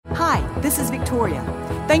this is Victoria.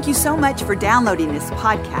 Thank you so much for downloading this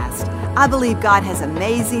podcast. I believe God has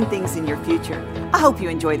amazing things in your future. I hope you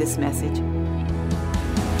enjoy this message.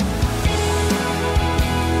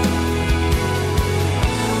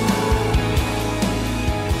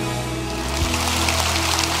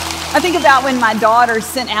 I think about when my daughter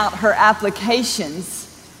sent out her applications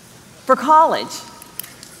for college.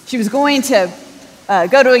 She was going to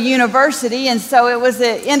go to a university, and so it was the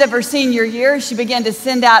end of her senior year. She began to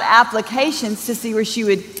send out applications to see where she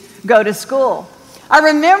would go to school. I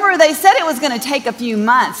remember they said it was going to take a few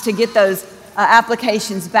months to get those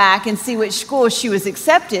applications back and see which school she was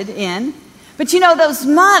accepted in. But you know, those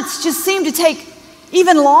months just seemed to take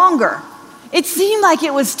even longer. It seemed like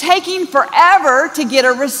it was taking forever to get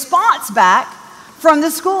a response back from the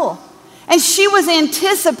school. And she was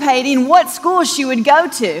anticipating what school she would go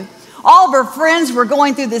to. All of her friends were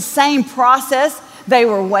going through the same process. They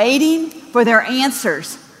were waiting for their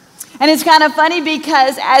answers. And it's kind of funny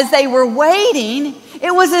because as they were waiting,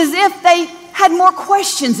 it was as if they had more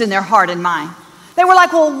questions in their heart and mind. They were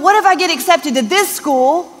like, well, what if I get accepted to this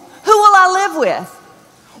school? Who will I live with?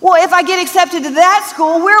 Well, if I get accepted to that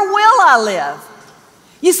school, where will I live?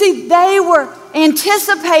 You see, they were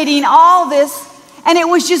anticipating all this, and it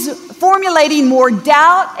was just formulating more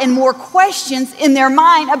doubt and more questions in their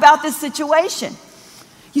mind about this situation.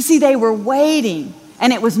 You see, they were waiting,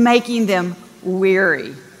 and it was making them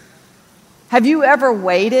weary. Have you ever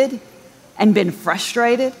waited and been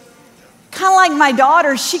frustrated? Kind of like my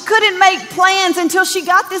daughter, she couldn't make plans until she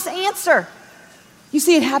got this answer. You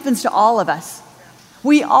see, it happens to all of us.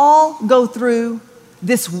 We all go through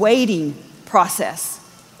this waiting process.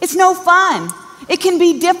 It's no fun. It can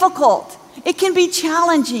be difficult. It can be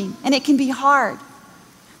challenging, and it can be hard.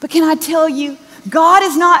 But can I tell you, God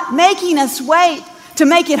is not making us wait to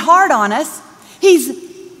make it hard on us. He's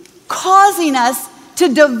causing us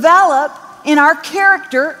to develop in our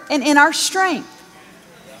character and in our strength.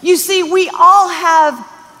 You see, we all have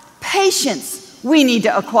patience we need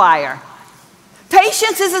to acquire.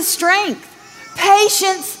 Patience is a strength.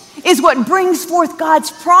 Patience is what brings forth God's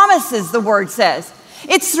promises, the word says.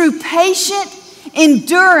 It's through patient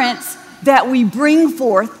endurance that we bring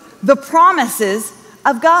forth the promises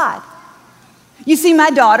of God. You see,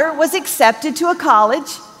 my daughter was accepted to a college.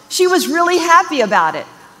 She was really happy about it.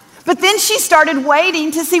 But then she started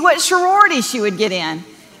waiting to see what sorority she would get in.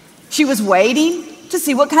 She was waiting to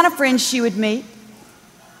see what kind of friends she would meet.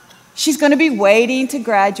 She's going to be waiting to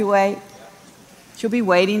graduate. She'll be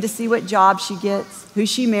waiting to see what job she gets, who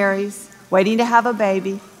she marries, waiting to have a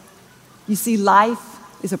baby. You see, life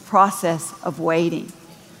is a process of waiting.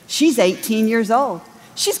 She's 18 years old.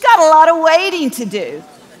 She's got a lot of waiting to do.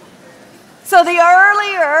 So the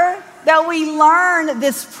earlier that we learn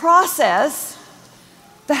this process,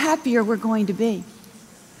 the happier we're going to be.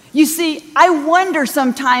 You see, I wonder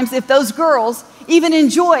sometimes if those girls even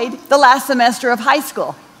enjoyed the last semester of high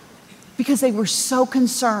school because they were so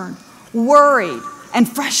concerned, worried, and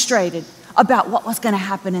frustrated about what was going to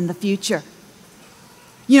happen in the future.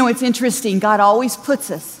 You know, it's interesting. God always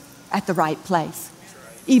puts us at the right place,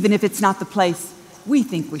 even if it's not the place we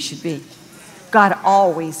think we should be. God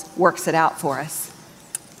always works it out for us.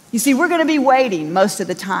 You see, we're going to be waiting most of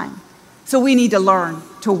the time, so we need to learn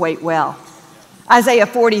to wait well. Isaiah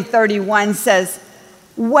 40:31 says,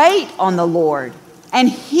 "Wait on the Lord, and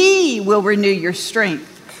He will renew your strength."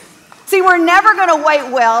 See, we're never going to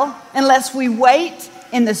wait well unless we wait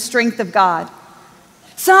in the strength of God.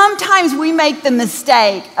 Sometimes we make the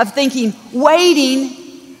mistake of thinking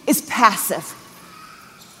waiting is passive.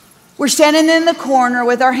 We're standing in the corner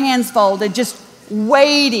with our hands folded, just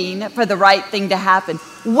waiting for the right thing to happen,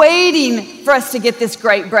 waiting for us to get this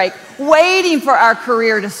great break, waiting for our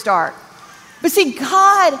career to start. But see,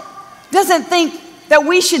 God doesn't think that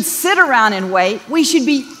we should sit around and wait. We should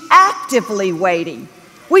be actively waiting.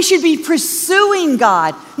 We should be pursuing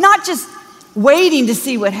God, not just waiting to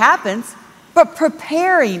see what happens, but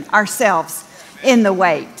preparing ourselves in the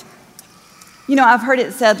wait. You know, I've heard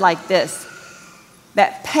it said like this,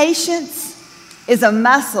 that patience is a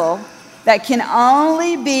muscle that can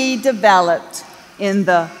only be developed in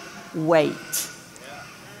the wait.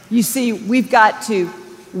 You see, we've got to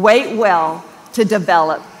wait well to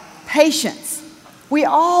develop patience. We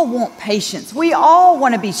all want patience. We all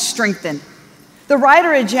want to be strengthened. The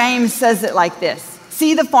writer of James says it like this: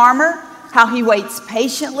 "See the farmer, how he waits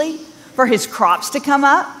patiently for his crops to come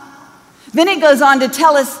up?" Then it goes on to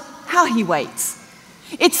tell us how he waits.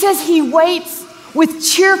 It says he waits with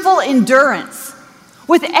cheerful endurance,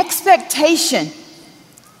 with expectation.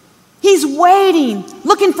 He's waiting,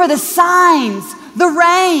 looking for the signs, the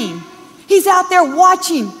rain. He's out there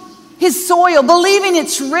watching his soil, believing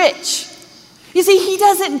it's rich, You see, he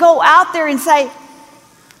doesn't go out there and say,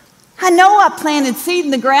 I know I planted seed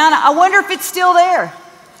in the ground. I wonder if it's still there.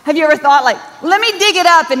 Have you ever thought like, let me dig it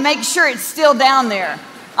up and make sure it's still down there.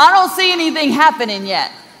 I don't see anything happening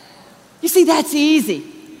yet. You see, that's easy.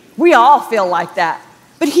 We all feel like that.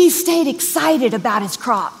 But he stayed excited about his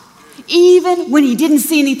crop, even when he didn't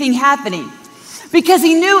see anything happening, because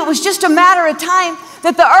he knew it was just a matter of time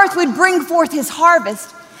that the earth would bring forth his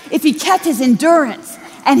harvest if he kept his endurance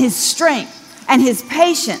and his strength and his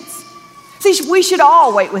patience. See, we should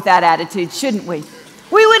all wait with that attitude, shouldn't we?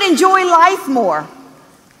 We would enjoy life more.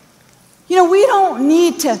 You know, we don't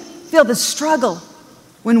need to feel the struggle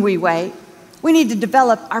when we wait. We need to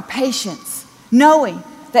develop our patience, knowing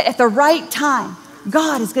that at the right time,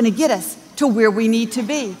 God is going to get us to where we need to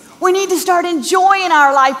be. We need to start enjoying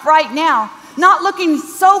our life right now, not looking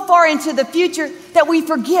so far into the future that we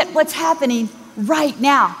forget what's happening right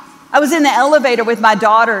now. I was in the elevator with my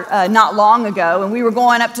daughter not long ago, and we were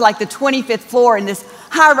going up to like the 25th floor in this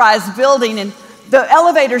high-rise building, and the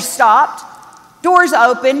elevator stopped, doors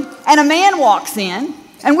open, and a man walks in,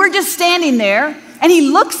 and we're just standing there, and he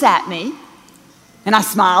looks at me, and I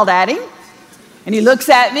smiled at him, and he looks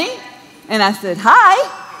at me, and I said,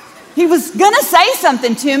 hi. He was going to say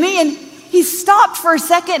something to me, and he stopped for a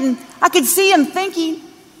second, and I could see him thinking,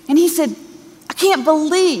 and he said, I can't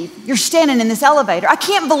believe you're standing in this elevator. I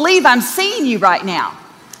can't believe I'm seeing you right now.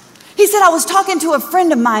 He said, I was talking to a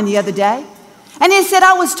friend of mine the other day, and he said,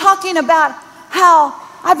 I was talking about how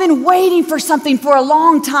I've been waiting for something for a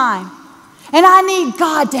long time, and I need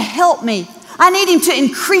God to help me. I need him to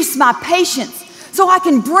increase my patience so I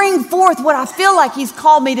can bring forth what I feel like he's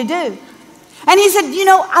called me to do. And he said, you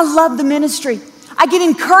know, I love the ministry. I get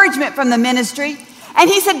encouragement from the ministry. And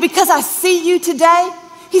he said, because I see you today,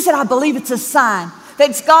 he said, I believe it's a sign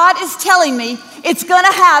that God is telling me it's going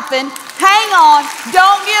to happen. Hang on.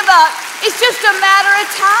 Don't give up. It's just a matter of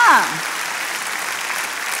time.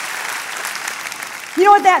 You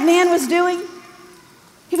know what that man was doing?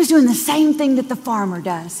 He was doing the same thing that the farmer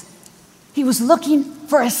does. He was looking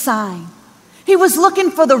for a sign. He was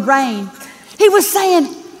looking for the rain. He was saying,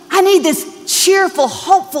 I need this cheerful,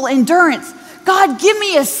 hopeful endurance. God, give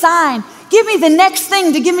me a sign. Give me the next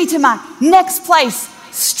thing to get me to my next place.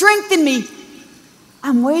 Strengthen me.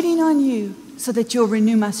 I'm waiting on you so that you'll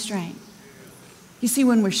renew my strength. You see,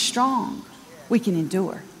 when we're strong, we can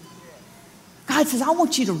endure. God says, I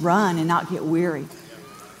want you to run and not get weary.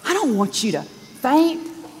 I don't want you to faint.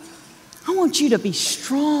 I want you to be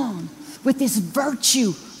strong with this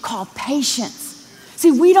virtue called patience.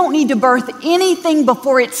 See, we don't need to birth anything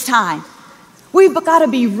before it's time. We've got to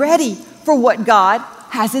be ready for what God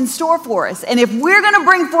has in store for us. And if we're going to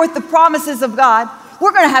bring forth the promises of God,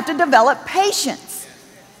 we're going to have to develop patience.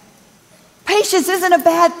 Patience isn't a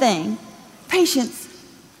bad thing. Patience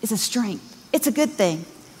is a strength. It's a good thing.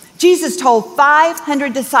 Jesus told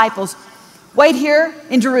 500 disciples, wait here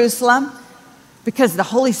in Jerusalem because the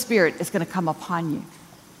Holy Spirit is going to come upon you.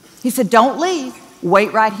 He said, don't leave.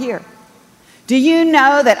 Wait right here. Do you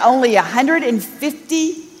know that only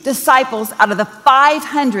 150 disciples out of the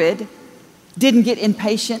 500 didn't get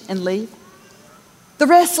impatient and leave? The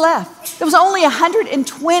rest left. There was only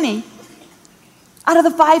 120 out of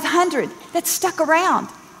the 500 that stuck around.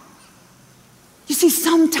 You see,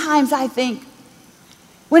 sometimes I think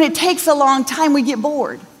when it takes a long time, we get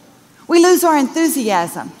bored. We lose our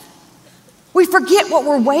enthusiasm. We forget what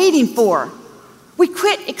we're waiting for. We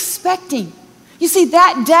quit expecting. You see,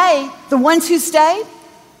 that day, the ones who stayed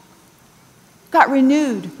got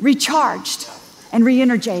renewed, recharged, and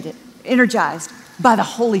energized by the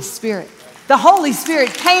Holy Spirit. The Holy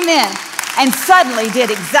Spirit came in and suddenly did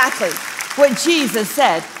exactly what Jesus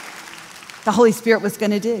said the Holy Spirit was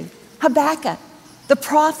going to do. Habakkuk, the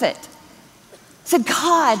prophet, said,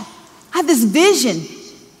 God, I have this vision.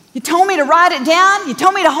 You told me to write it down. You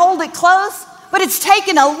told me to hold it close, but it's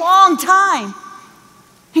taken a long time.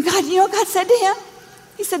 And God, you know what God said to him?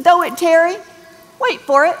 He said, though it tarry, wait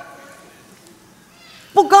for it.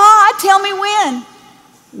 Well, God, tell me when.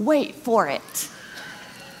 Wait for it.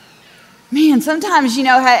 Man, sometimes, you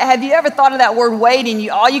know, have you ever thought of that word waiting?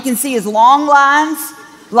 All you can see is long lines,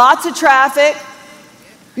 lots of traffic.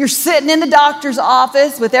 You're sitting in the doctor's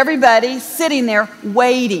office with everybody sitting there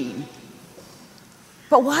waiting.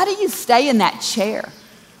 But why do you stay in that chair?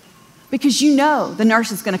 Because you know the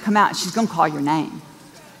nurse is going to come out and she's going to call your name.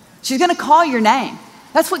 She's going to call your name.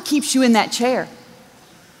 That's what keeps you in that chair.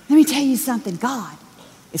 Let me tell you something. God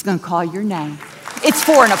is going to call your name. It's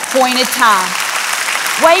for an appointed time.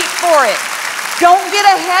 Wait for it. Don't get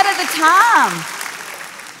ahead of the time.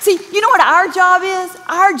 See, you know what our job is?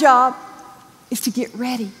 Our job is to get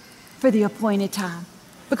ready for the appointed time.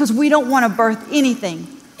 because we don't want to birth anything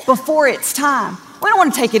before it's time. We don't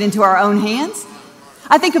want to take it into our own hands.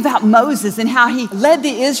 I think about Moses and how he led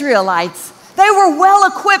the Israelites. They were well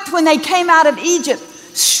equipped when they came out of Egypt,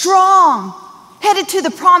 strong, headed to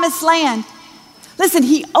the promised land. Listen,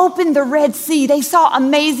 he opened the Red Sea. They saw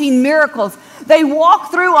amazing miracles. They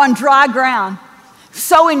walked through on dry ground.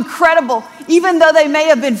 So incredible. Even though they may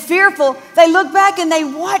have been fearful, they looked back and they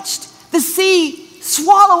watched the sea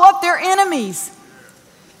swallow up their enemies.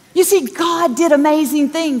 You see, God did amazing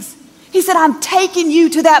things. He said, I'm taking you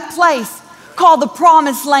to that place called the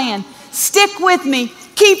promised land. Stick with me.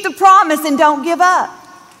 Keep the promise and don't give up.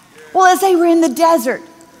 Well, as they were in the desert,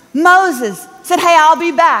 Moses said, hey, I'll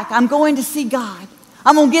be back. I'm going to see God.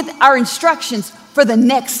 I'm going to get our instructions for the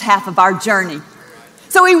next half of our journey.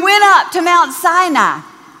 So he went up to Mount Sinai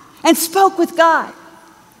and spoke with God.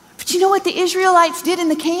 But you know what the Israelites did in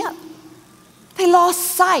the camp? They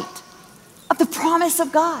lost sight of the promise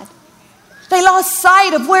of God. They lost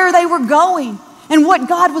sight of where they were going and what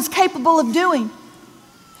God was capable of doing.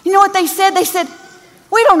 You know what they said? They said,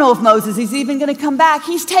 we don't know if Moses is even going to come back.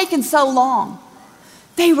 He's taken so long.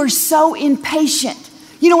 They were so impatient.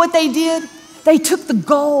 You know what they did? They took the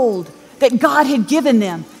gold that God had given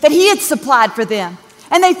them, that he had supplied for them,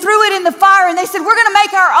 and they threw it in the fire and they said, we're going to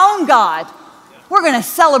make our own God. We're going to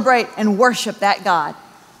celebrate and worship that God.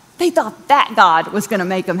 They thought that God was going to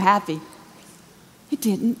make them happy. It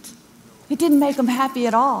didn't. It didn't make them happy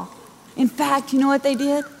at all. In fact, you know what they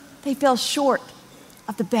did? They fell short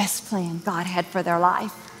of the best plan God had for their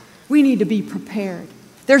life. We need to be prepared.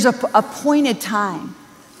 There's a appointed time.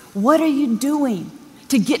 What are you doing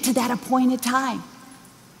to get to that appointed time?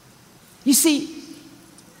 You see,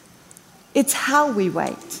 it's how we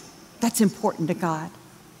wait that's important to God.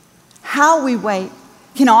 How we wait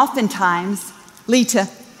can oftentimes lead to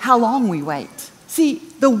how long we wait. See,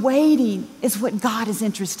 the waiting is what God is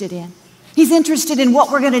interested in. He's interested in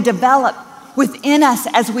what we're going to develop within us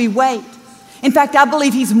as we wait. In fact, I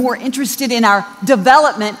believe he's more interested in our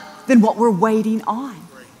development than what we're waiting on.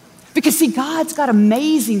 Because see, God's got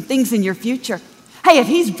amazing things in your future. Hey, if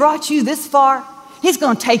he's brought you this far, he's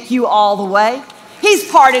going to take you all the way. He's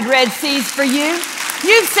parted Red Seas for you.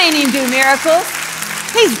 You've seen him do miracles.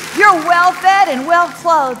 You're well fed and well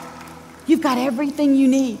clothed. You've got everything you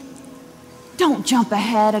need. Don't jump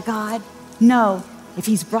ahead of God. No, if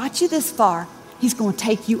he's brought you this far, he's going to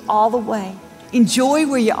take you all the way. Enjoy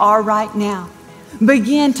where you are right now.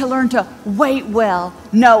 Begin to learn to wait well,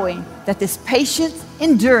 knowing that this patience,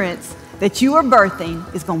 endurance that you are birthing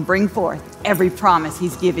is going to bring forth every promise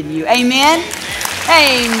he's given you. Amen?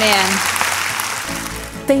 Amen.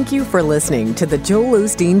 Thank you for listening to the Joel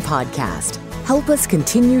Osteen Podcast. Help us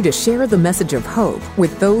continue to share the message of hope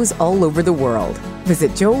with those all over the world.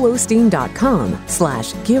 Visit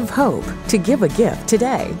joelosteen.com/give hope to give a gift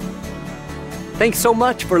today. Thanks so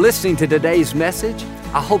much for listening to today's message.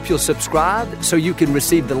 I hope you'll subscribe so you can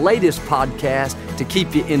receive the latest podcast to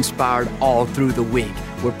keep you inspired all through the week.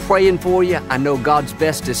 We're praying for you. I know God's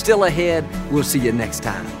best is still ahead. We'll see you next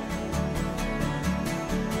time.